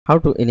How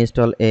to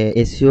install A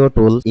SEO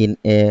tool in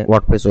a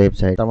WordPress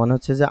website. তার মানে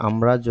হচ্ছে যে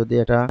আমরা যদি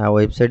একটা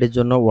ওয়েবসাইটের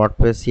জন্য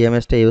ওয়ার্ডপ্রেস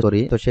সিএমএস টা ইউজ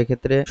করি, তো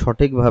সেক্ষেত্রে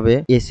সঠিকভাবে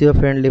এসইও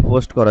ফ্রেন্ডলি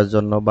পোস্ট করার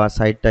জন্য বা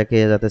সাইটটাকে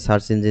যাতে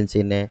সার্চ ইঞ্জিন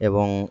চিনে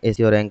এবং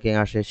এসইও র্যাঙ্কিং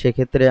আসে,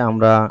 সেক্ষেত্রে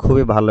আমরা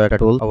খুবই ভালো একটা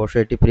টুল,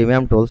 অবশ্যই এটি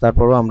প্রিমিয়াম টুল,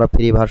 তারপরও আমরা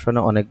ফ্রি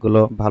ভার্সনে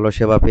অনেকগুলো ভালো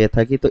সেবা পেয়ে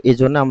থাকি। তো এই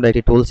জন্য আমরা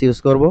একটি টুলস ইউজ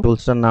করব।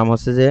 টুলসটার নাম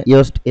হচ্ছে যে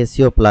ইয়োস্ট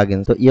এসইও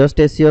প্লাগইনস। তো ইয়োস্ট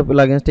এসইও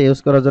প্লাগইনসটা ইউজ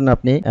করার জন্য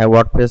আপনি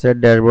ওয়ার্ডপ্রেসের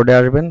ড্যাশবোর্ডে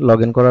আসবেন,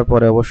 লগইন করার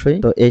পরে অবশ্যই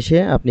তো এসে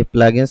আপনি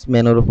প্লাগইনস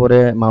মেনুর উপরে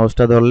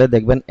মাউসটা ধরলে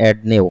দেখবেন অ্যাড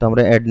নিউ। তো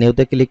আমরা অ্যাড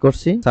নিউতে ক্লিক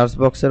করছি, সার্চ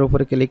বক্সের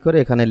উপরে ক্লিক করে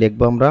এখানে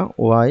লিখবো আমরা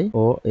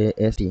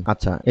YOAST।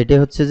 আচ্ছা, এটি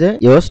হচ্ছে যে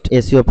ইয়োস্ট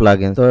এসইও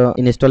প্লাগইনস। তো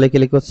ইনস্টলে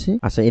ক্লিক করছি।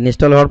 আচ্ছা,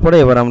 ইনস্টল হওয়ার পরে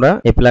এবার আমরা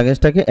এই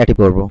প্লাগইনসটাকে অ্যাক্টিভ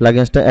করব।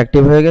 প্লাগইনসটা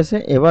অ্যাক্টিভ হয়ে গেছে।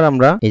 এবার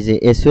আমরা এই যে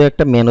এসইও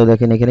একটা মেনু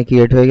দেখেন এখানে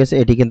ক্রিয়েট হয়ে গেছে,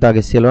 এটি কিন্তু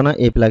আগে ছিল না।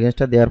 এই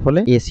প্লাগইনসটা দেওয়ার ফলে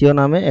এসইও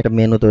নামে একটা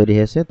মেনু তৈরি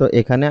হয়েছে। তো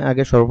এখানে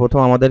আগে সর্বপ্রথম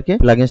আমাদেরকে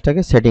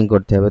প্লাগইনসটাকে সেটিং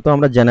করতে হবে। তো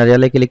আমরা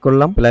জেনারেলে ক্লিক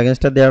করলাম।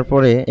 প্লাগইনসটা দেওয়ার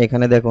পরে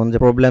এখানে দেখুন যে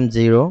প্রবলেম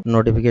 0,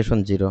 নোটিফিকেশন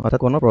 0,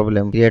 অর্থাৎ কোনো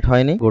প্রবলেম ক্রিয়েট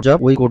হয়নি। Good job,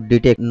 we could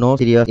detect no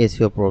serious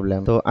SEO problem.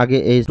 তো আগে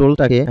এই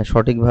টুলটাকে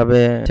সঠিকভাবে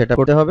সেটআপ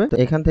করতে হবে। তো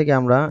এখান থেকে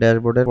আমরা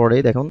ড্যাশবোর্ডের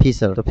পরেই দেখুন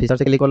ফিচার, তো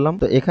ফিচারসে ক্লিক করলাম।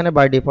 তো এখানে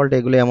বাই ডিফল্ট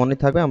এগুলো এমনই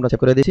থাকবে, আমরা চেক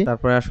করে দিচ্ছি।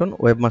 তারপরে আসুন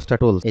ওয়েবমাস্টার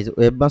টুলস। এই যে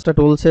ওয়েবমাস্টার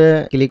টুলসে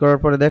ক্লিক করার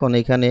পরে দেখুন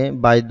এখানে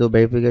Baidu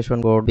verification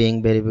code, being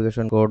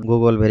verification code,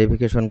 Google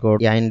verification code,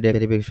 ইয়াইন্ডেক্স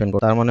verification code.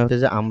 তার মানে হচ্ছে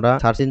যে আমরা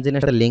সার্চ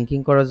ইঞ্জিনের সাথে লিংকিং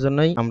করার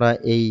জন্যই আমরা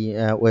এই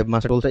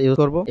ওয়েবমাস্টার টুলসটা ইউজ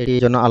করব। এটির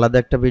জন্য আলাদা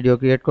একটা ভিডিও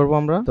ক্রিয়েট করব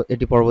আমরা, তো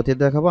এটি পরবর্তীতে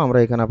দেখাবো। আমরা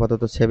এখানে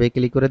আপাতত সেভে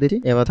ক্লিক করে দিচ্ছি।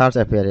 এবার সার্চ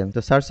অ্যাপিয়ারেন্স।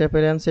 তো সার্চ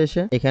অ্যাপিয়ারেন্স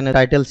এসে এখানে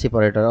টাইটেল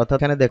সেপারেটর, অর্থাৎ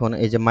এখানে দেখুন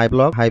এই যে my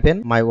blog hyphen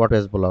my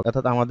WordPress blog,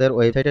 অর্থাৎ আমাদের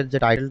ওয়েবসাইটের যে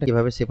টাইটেলটা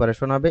কিভাবে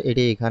সেপারেশন হবে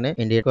এটি এখানে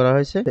ইন্ডিকেট করা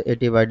হয়েছে। তো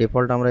এটি বাই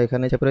ডিফল্ট আমরা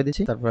এখানে চেক করে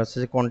দিচ্ছি। তারপর হচ্ছে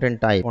যে কন্টেন্ট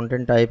টাইপ,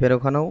 কন্টেন্ট টাইপের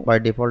ওখানেও বাই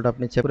ডিফল্ট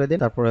আপনি চেক করে দিন।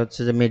 তারপর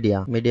হচ্ছে যে মিডিয়া,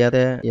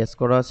 মিডিয়াতে ইয়েস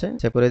করা আছে,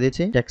 চেক করে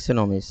দিচ্ছি।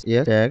 ট্যাক্সোনমিস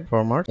ইয়েস, ট্যাগ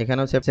ফরম্যাট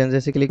এখানেও সেভ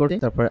চেঞ্জেসে ক্লিক করছি।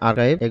 তারপর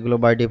আর্কাইভ, এগুলো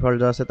বাই ডিফল্ট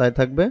যা আছে তাই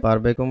থাকবে,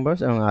 পারবে কম্বাস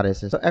এবং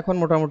আরএসএস। তো এখন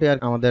মোটামুটি আর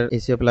আমাদের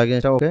এসইও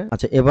প্লাগইনটা ওকে।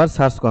 আচ্ছা, এবার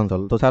সার্চ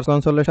কনসোল। তো সার্চ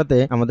কনসোলের সাথে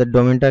আমাদের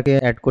ডোমেইনটাকে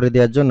অ্যাড করে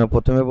দেওয়ার জন্য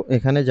প্রথমে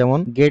এখানে যেমন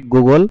গেট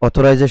গুগল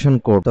অথরাইজেশন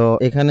কোড, তো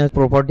এখানে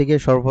প্রপার্টিকে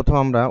সর্বপ্রথম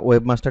আমরা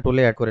ওয়েবমাস্টার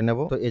টুলে অ্যাড করে নেব।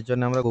 তো এর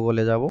জন্য আমরা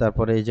গুগলে যাব,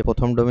 তারপরে এই যে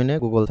প্রথম ডোমেইনে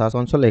গুগল সার্চ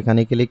কনসোল এখানে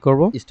ক্লিক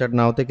করব, স্টার্ট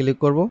নাওতে ক্লিক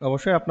করব।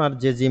 অবশ্যই আপনার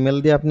যে জিমেল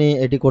দিয়ে আপনি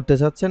এটি করতে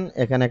চাচ্ছেন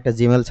এখানে একটা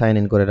জিমেল সাইন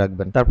ইন করে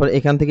রাখবেন। তারপর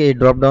এখান থেকে এই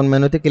ড্রপ ডাউন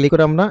মেনুতে ক্লিক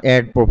করে আমরা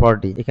অ্যাড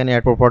প্রপার্টি, এখানে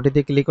অ্যাড প্রপার্টিতে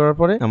ক্লিক করার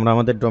পরে আমরা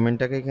আমাদের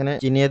ডোমেইনটাকে এখানে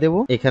চিনিয়ে দেব।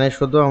 এখানে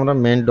শুধু আমরা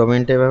মেইন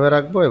ডোমেইনটা এভাবে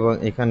রাখবো এবং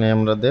এখানে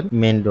আমাদের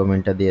মেইন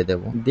ডোমেইনটা দিয়ে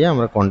দেব, দিয়ে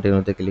আমরা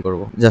কন্টিনিউতে ক্লিক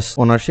করব। জাস্ট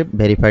ওনারশিপ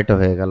ভেরিফাইডটা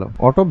হয়ে গেল,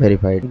 অটো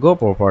ভেরিফাইড, গো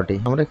প্রপার্টি।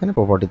 আমরা এখানে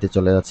প্রপার্টিতে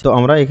চলে যাচ্ছি। তো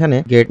আমরা এখানে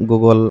গেট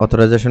গুগল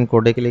অথরাইজেশন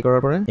কোডে ক্লিক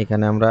করার পরে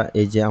এখানে আমরা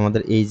এই যে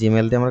আমাদের এই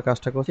জিমেল দিয়ে আমরা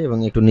কাজটা করছি এবং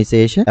একটু নিচে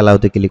এসে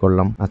অ্যালাউতে ক্লিক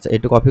করলাম। আচ্ছা,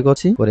 একটু কপি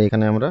করছি, করে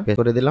এখানে আমরা পেস্ট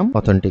করে দিলাম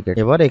অথেন্টিকেট।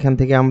 এবার এখান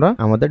থেকে আমরা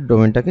আমাদের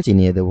ডোমেইনটাকে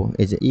চিনিয়ে দেব,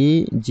 এই যে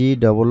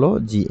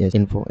EGOOGS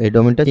ইনফো, এই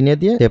ডোমেইনটা চিনিয়ে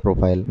দিয়ে সেভ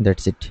প্রোফাইল,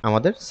 দ্যাটস ইট।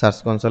 আমাদের সার্চ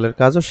কনসোলের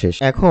কাজও শেষ।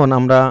 এখন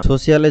আমরা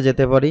সোশ্যালে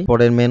যেতে পারি,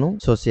 পরের মেনু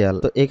সোশ্যাল।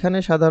 তো এখানে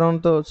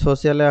সাধারণত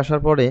সোশ্যালে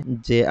আসার পরে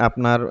যে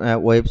আপনার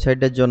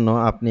ওয়েবসাইটের জন্য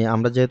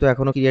আমরা যেহেতু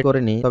এখনো ক্রিয়েট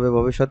করিনি, তবে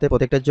ভবিষ্যতে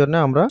প্রত্যেকটার জন্য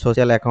আমরা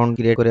সোশ্যাল অ্যাকাউন্ট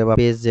ক্রিয়েট করে বা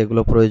পেজ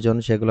যেগুলো প্রয়োজন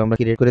সেগুলো আমরা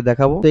ক্রিয়েট করে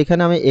দেখাবো। তো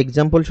এখানে আমি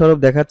এক্সাম্পল স্বরূপ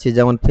দেখাচ্ছি,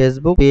 যেমন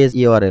ফেসবুক পেজ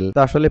ইউআরএল। তো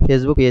আসলে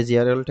ফেসবুক পেজ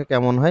ইউআরএলটা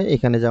কেমন হয়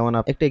এখানে যেমন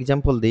একটা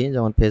এক্সাম্পল দিই,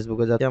 যেমন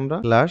ফেসবুকে যাতে আমরা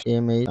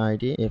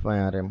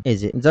 /MAITFIRM, এই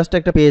যে জাস্ট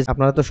একটা পেজ।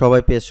 আপনারা তো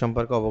সবাই পেজ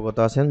সম্পর্কে অবগত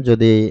আছেন,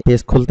 যদি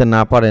পেজ খুলতে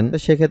না পারেন তো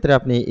সেক্ষেত্রে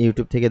আপনি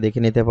ইউটিউব থেকে দেখে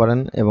নিতে পারেন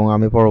এবং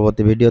আমি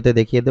পরবর্তী ভিডিওতে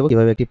দেখিয়ে দেবো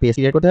কিভাবে একটি পেজ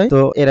ক্রিয়েট করতে হয়।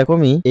 তো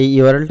এরকমই এই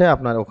ইউআরএলটা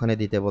আপনার ওখানে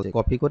দিতে বলছে,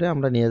 কপি করে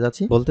আমরা নিয়ে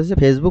যাচ্ছি। বলতেছে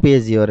ফেসবুক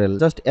পেজ ইউআরএল,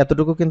 জাস্ট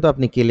এতটুকু কিন্তু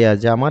আপনি ক্লিয়ার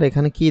যে আমার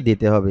এখানে কি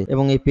দিতে হবে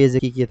এবং এই পেজে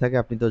কি কি থাকে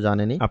আপনি তো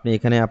জানেনই। আপনি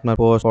এখানে আপনার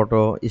post,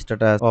 photo,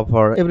 status,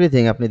 offer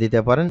everything আপনি দিতে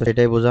পারেন,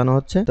 সেটাই বোঝানো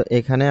হচ্ছে। তো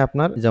এখানে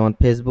আপনার যেমন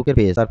ফেসবুকের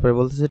পেজ, তারপরে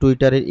বলতেছে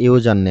টুইটারের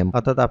ইউজার নেম,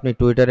 অর্থাৎ আপনি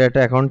টুইটারে একটা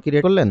অ্যাকাউন্ট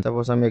ক্রিয়েট করলেন।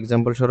 সাপোজ আমি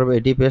এক্সাম্পল স্বরূপ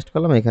এটি পেস্ট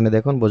করলাম, এখানে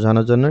দেখুন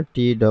বোঝানোর জন্য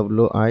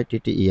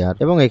TWITTER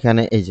এবং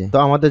এখানে এই যে। তো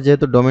আমাদের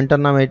যেহেতু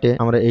ডোমেইনটার নাম এইটা,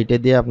 আমরা এইটা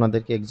দিয়ে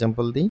আপনাদেরকে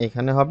এক্সাম্পল দিই।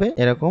 এখানে হবে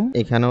এরকম,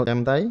 এখানেও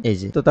তাই এই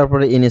যে। তো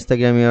তারপরে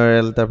ইনস্টাগ্রাম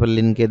ইউআরএল, তারপর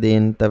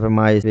লিঙ্কডইন, তারপর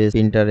মাইস্পেস,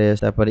 পিন্টারেস্ট,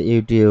 তারপর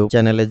ইউটিউব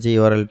চ্যানেলের যে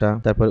ইউআরএলটা,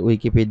 তারপর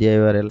উইকিপিডিয়া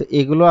ইউআরএল, তো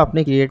এগুলো আপনি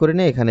ক্রিয়েট করে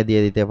নিয়ে এখানে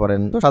দিয়ে দিতে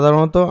পারেন। তো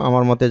সাধারণত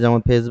আমার মতে যেমন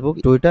ফেসবুক,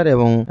 টুইটার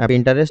এবং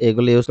পিন্টারেস্ট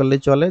এগুলো ইউজ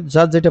করলেই চলে,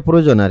 যার যেটা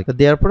প্রয়োজন আর কি।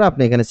 দেওয়ার পরে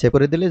আপনি এখানে সেভ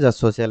করে দিলে যা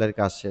সোশ্যালের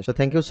কাজ শেষ। তো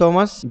থ্যাংক ইউ সো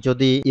মাচ।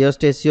 যদি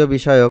ইয়োস্ট এসইও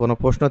বিষয়ে কোনো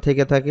প্রশ্ন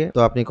থেকে থাকে তো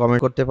আপনি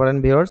কমেন্ট করতে পারেন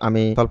ভিউয়ার্স,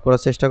 আমি সলভ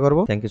করার চেষ্টা করব।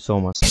 Thank you so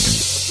much.